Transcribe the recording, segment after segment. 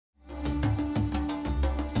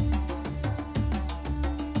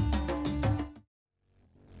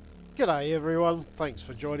G'day everyone, thanks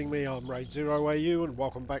for joining me. I'm RaidzeroAU and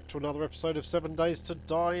welcome back to another episode of 7 Days to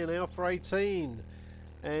Die in Alpha 18.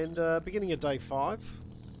 And beginning of day 5,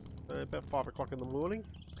 about 5 o'clock in the morning.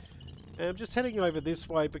 And I'm just heading over this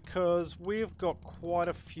way because we've got quite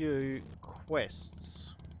a few quests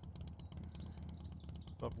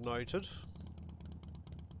I've noted.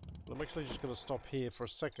 I'm actually just going to stop here for a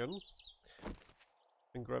second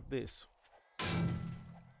and grab this.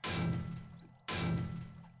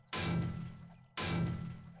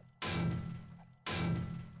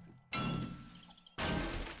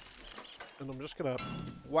 And I'm just going to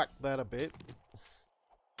whack that a bit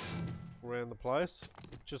around the place,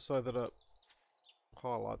 just so that it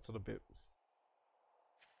highlights it a bit.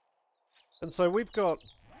 And so we've got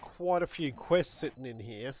quite a few quests sitting in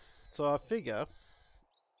here, so I figure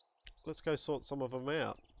let's go sort some of them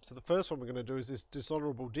out. So the first one we're going to do is this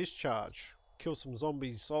dishonorable discharge. Kill some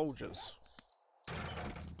zombie soldiers. And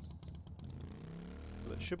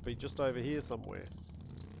it should be just over here somewhere.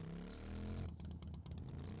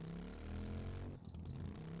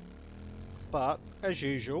 But, as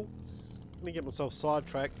usual, let me get myself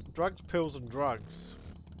sidetracked. Drugs, pills and drugs.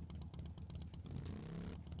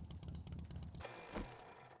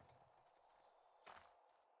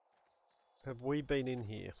 Have we been in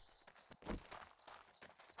here?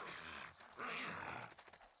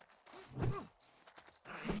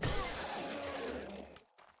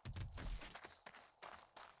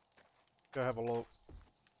 Go have a look.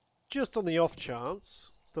 Just on the off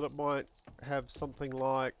chance that it might have something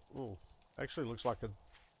like... Oh, actually looks like a...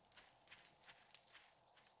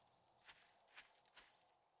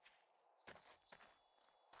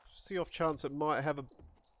 Just the off chance it might have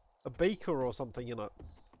a beaker or something in it.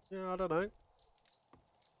 Yeah, I don't know.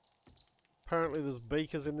 Apparently there's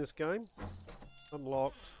beakers in this game.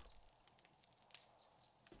 Unlocked.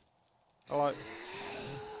 I like...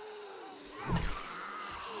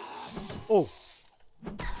 Oh!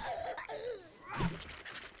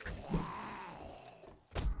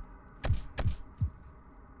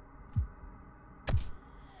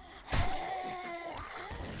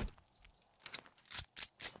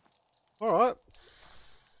 Alright.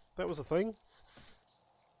 That was a thing.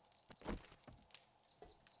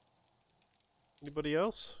 Anybody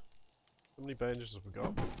else? How many bandages have we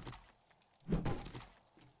got?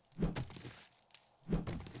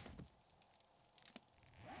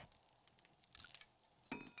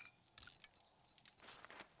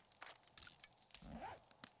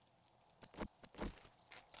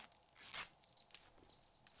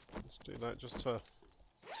 Let's do that just to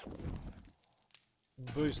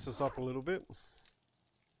boost us up a little bit.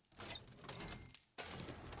 A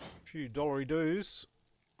few dollary doos.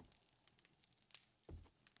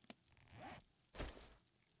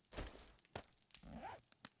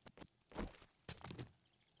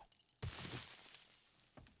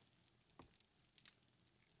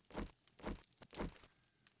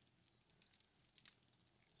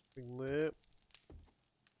 Thing there.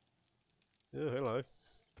 Yeah, hello.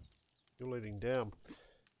 You're leading down.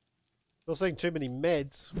 Not seeing too many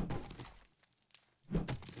meds.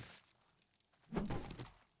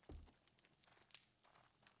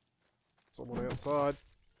 Someone outside.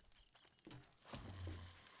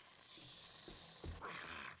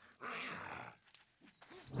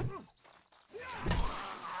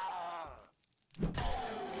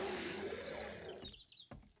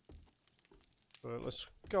 So let's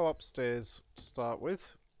go upstairs to start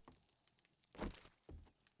with.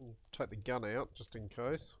 We'll take the gun out just in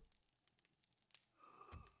case.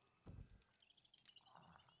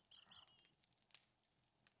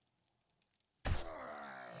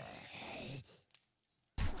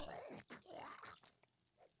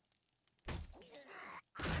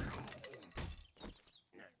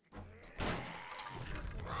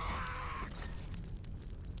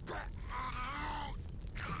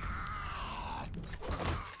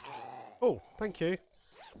 Oh, thank you.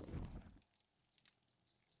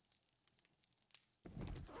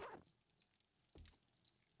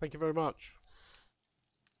 Thank you very much.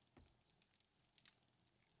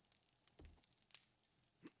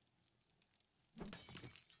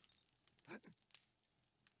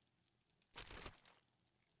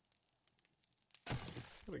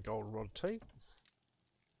 Got a goldenrod tea.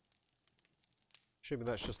 Assuming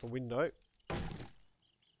that's just the window.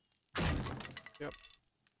 Yep.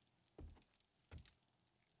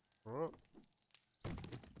 Alright.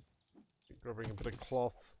 Grabbing a bit of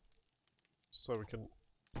cloth so we can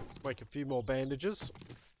make a few more bandages.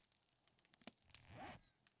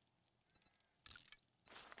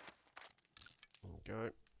 There we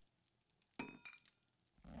go.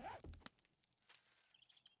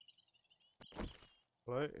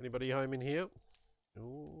 Hello? Anybody home in here?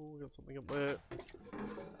 Oh, got something up there.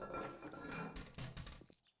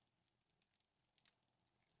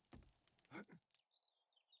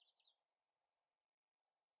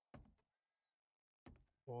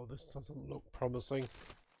 Oh, this doesn't look promising.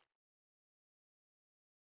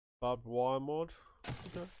 Barbed wire mod.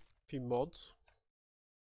 Okay. A few mods.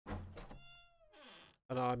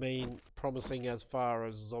 And I mean promising as far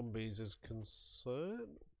as zombies is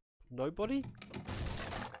concerned. Nobody?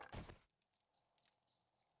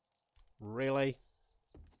 Really?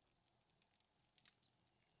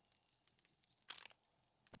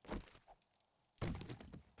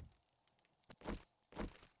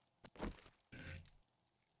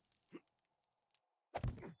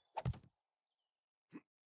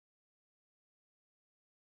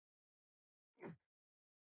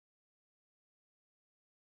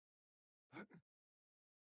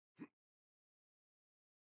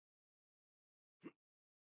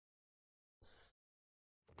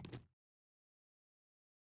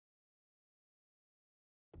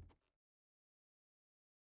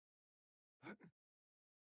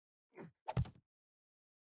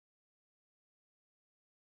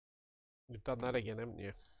 You've done that again, haven't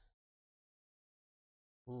you?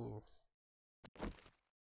 Ooh.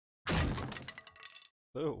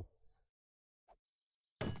 Oh.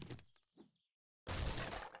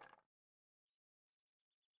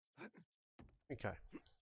 Okay.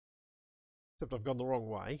 Except I've gone the wrong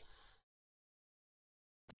way.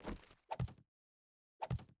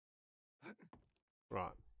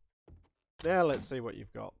 Right. Now let's see what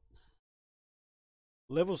you've got.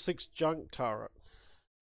 Level 6 junk turret.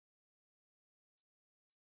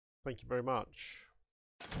 Thank you very much.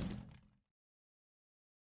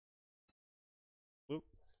 Oop.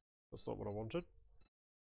 That's not what I wanted.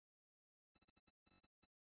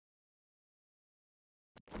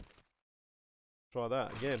 Try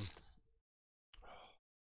that again.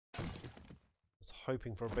 I was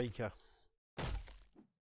hoping for a beaker.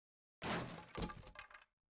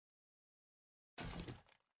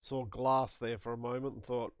 Saw glass there for a moment and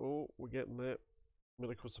thought, oh, we're getting there.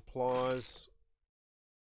 Medical supplies.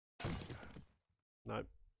 Nope.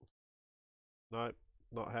 Nope.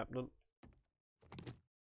 Not happening.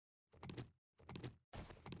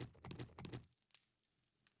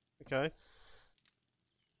 Okay.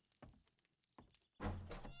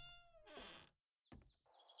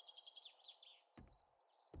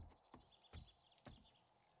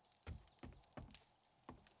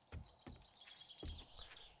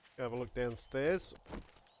 Go have a look downstairs.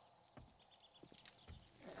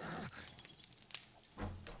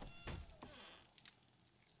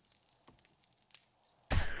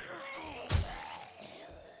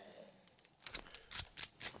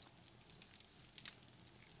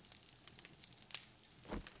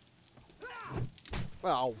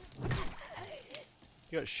 Oh.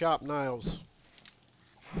 You got sharp nails.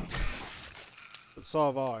 But so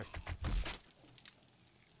have I.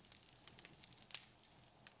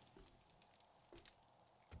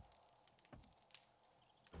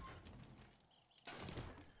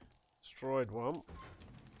 Destroyed one.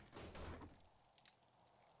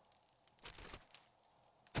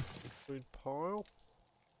 Food pile.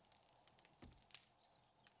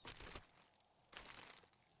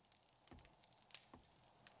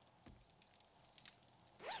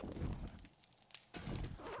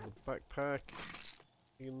 Backpack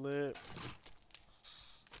in there.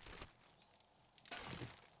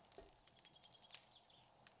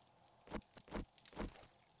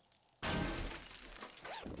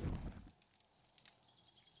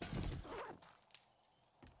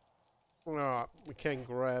 Alright, we can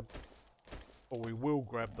grab, or we will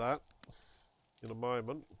grab that in a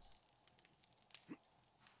moment.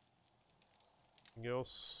 Anything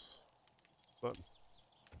else? But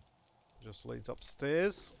just leads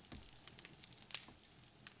upstairs.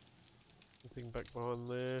 Anything back behind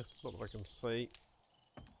there? Not that I can see.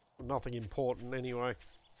 Nothing important anyway.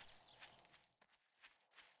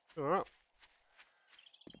 Alright.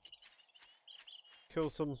 Kill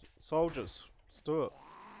some soldiers. Let's do it.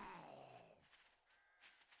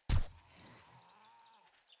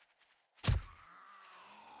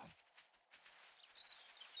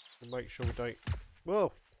 And make sure we don't...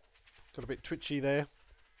 Well, got a bit twitchy there.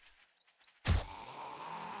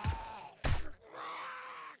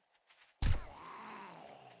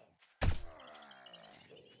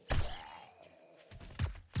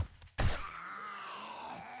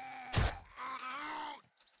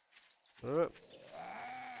 Alright.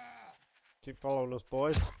 Keep following us,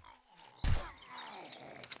 boys.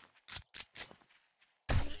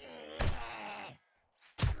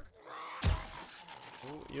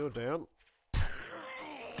 Oh, you're down.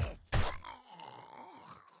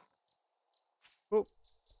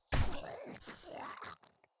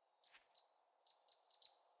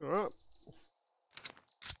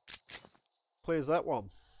 clears that one.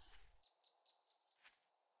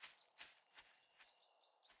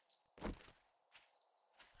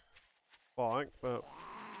 Fine, but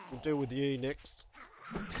we'll deal with you next.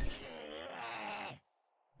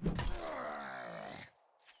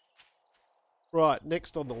 Right,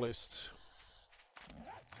 next on the list.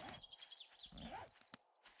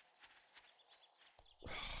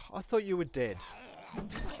 I thought you were dead.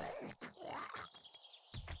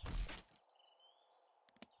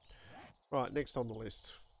 Right, next on the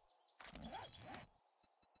list.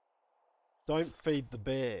 Don't feed the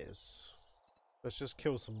bears. Let's just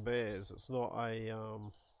kill some bears. It's not a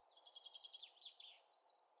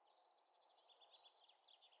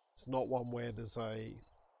it's not one where there's a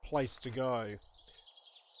place to go.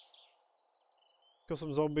 Kill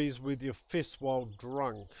some zombies with your fists while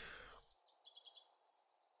drunk.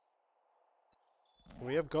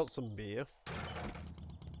 We have got some beer.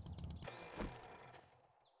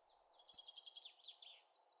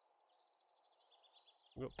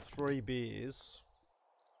 We've got 3 beers.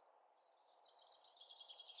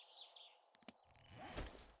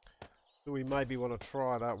 So we maybe want to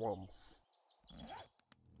try that one.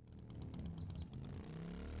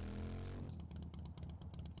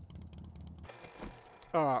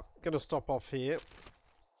 Alright, gonna stop off here.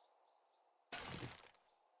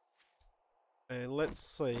 And let's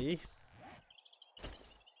see.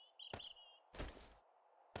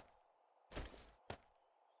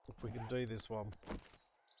 If we can do this one.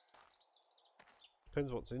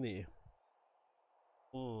 Depends what's in here.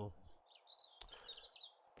 I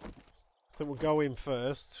think we'll go in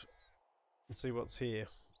first and see what's here.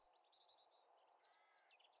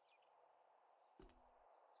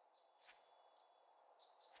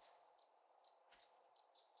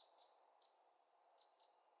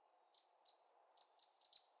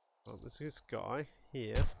 Oh, there's this guy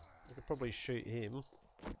here. I could probably shoot him.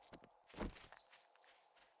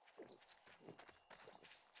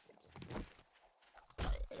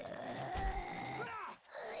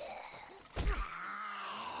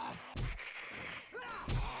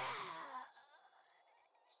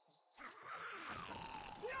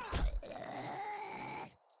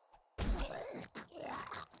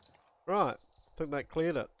 Right, I think that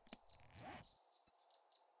cleared it.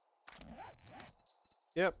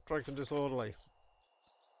 Yep, drunk and disorderly.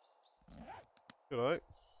 Good.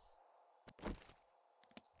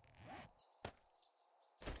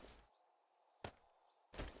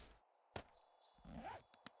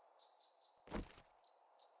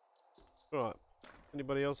 Right,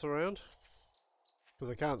 anybody else around?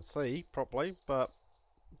 Because I can't see properly, but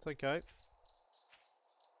it's okay.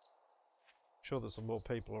 Sure there's some more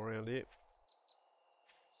people around here.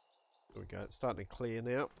 There we go, it's starting to clear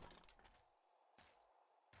now.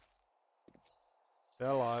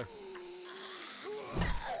 Hello.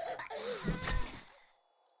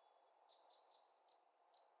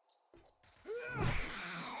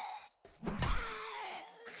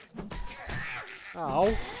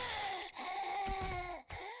 Ow.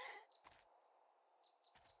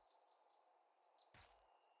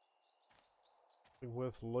 Something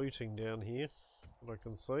worth looting down here, that I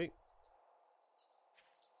can see.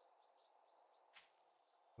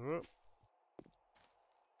 Alright.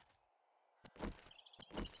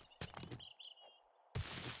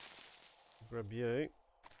 Grab you.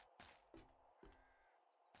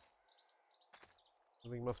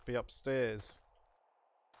 Something must be upstairs.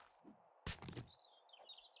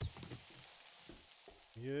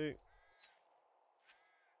 You.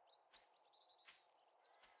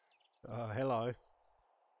 Hello.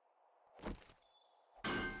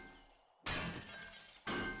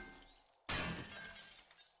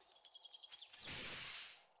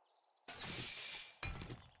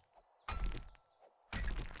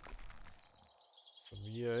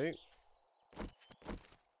 You.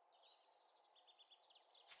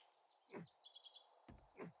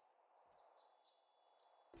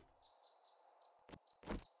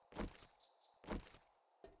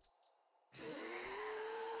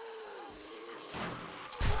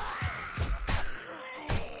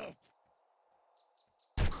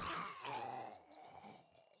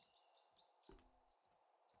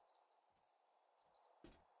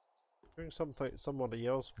 Hearing somebody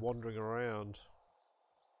else wandering around.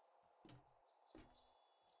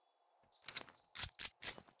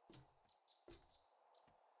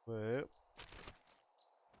 There.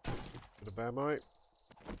 Bit of ammo.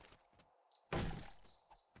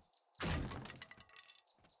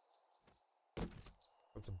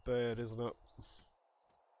 That's a bird, isn't it?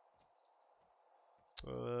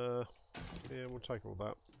 Yeah, we'll take all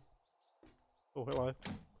that. Oh, hello.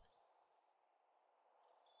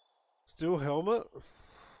 Steel helmet?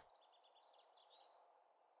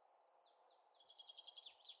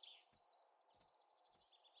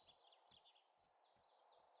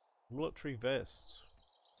 Military vest.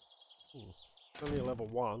 Only a level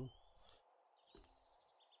 1.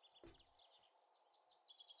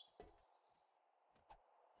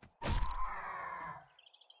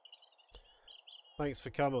 Thanks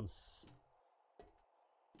for coming.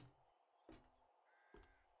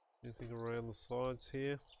 Anything around the sides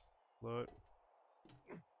here? No.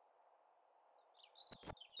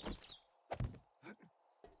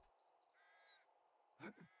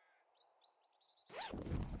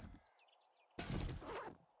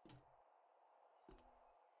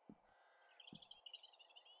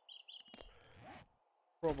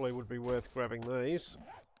 Probably would be worth grabbing these.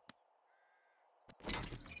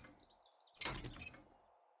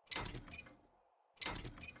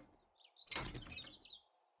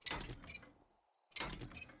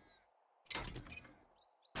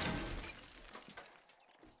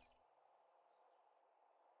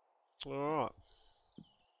 Alright.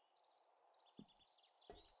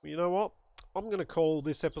 Well, you know what? I'm going to call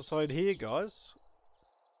this episode here, guys.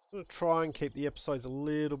 I'm going to try and keep the episodes a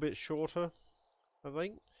little bit shorter, I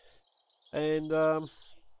think. And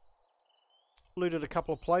looted a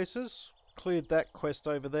couple of places. Cleared that quest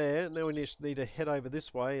over there. Now we just need to head over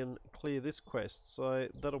this way and clear this quest. So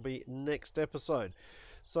that'll be next episode.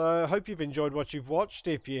 So I hope you've enjoyed what you've watched.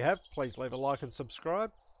 If you have, please leave a like and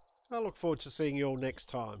subscribe. I look forward to seeing you all next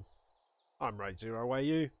time. I'm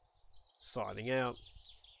RaidzeroAU, signing out.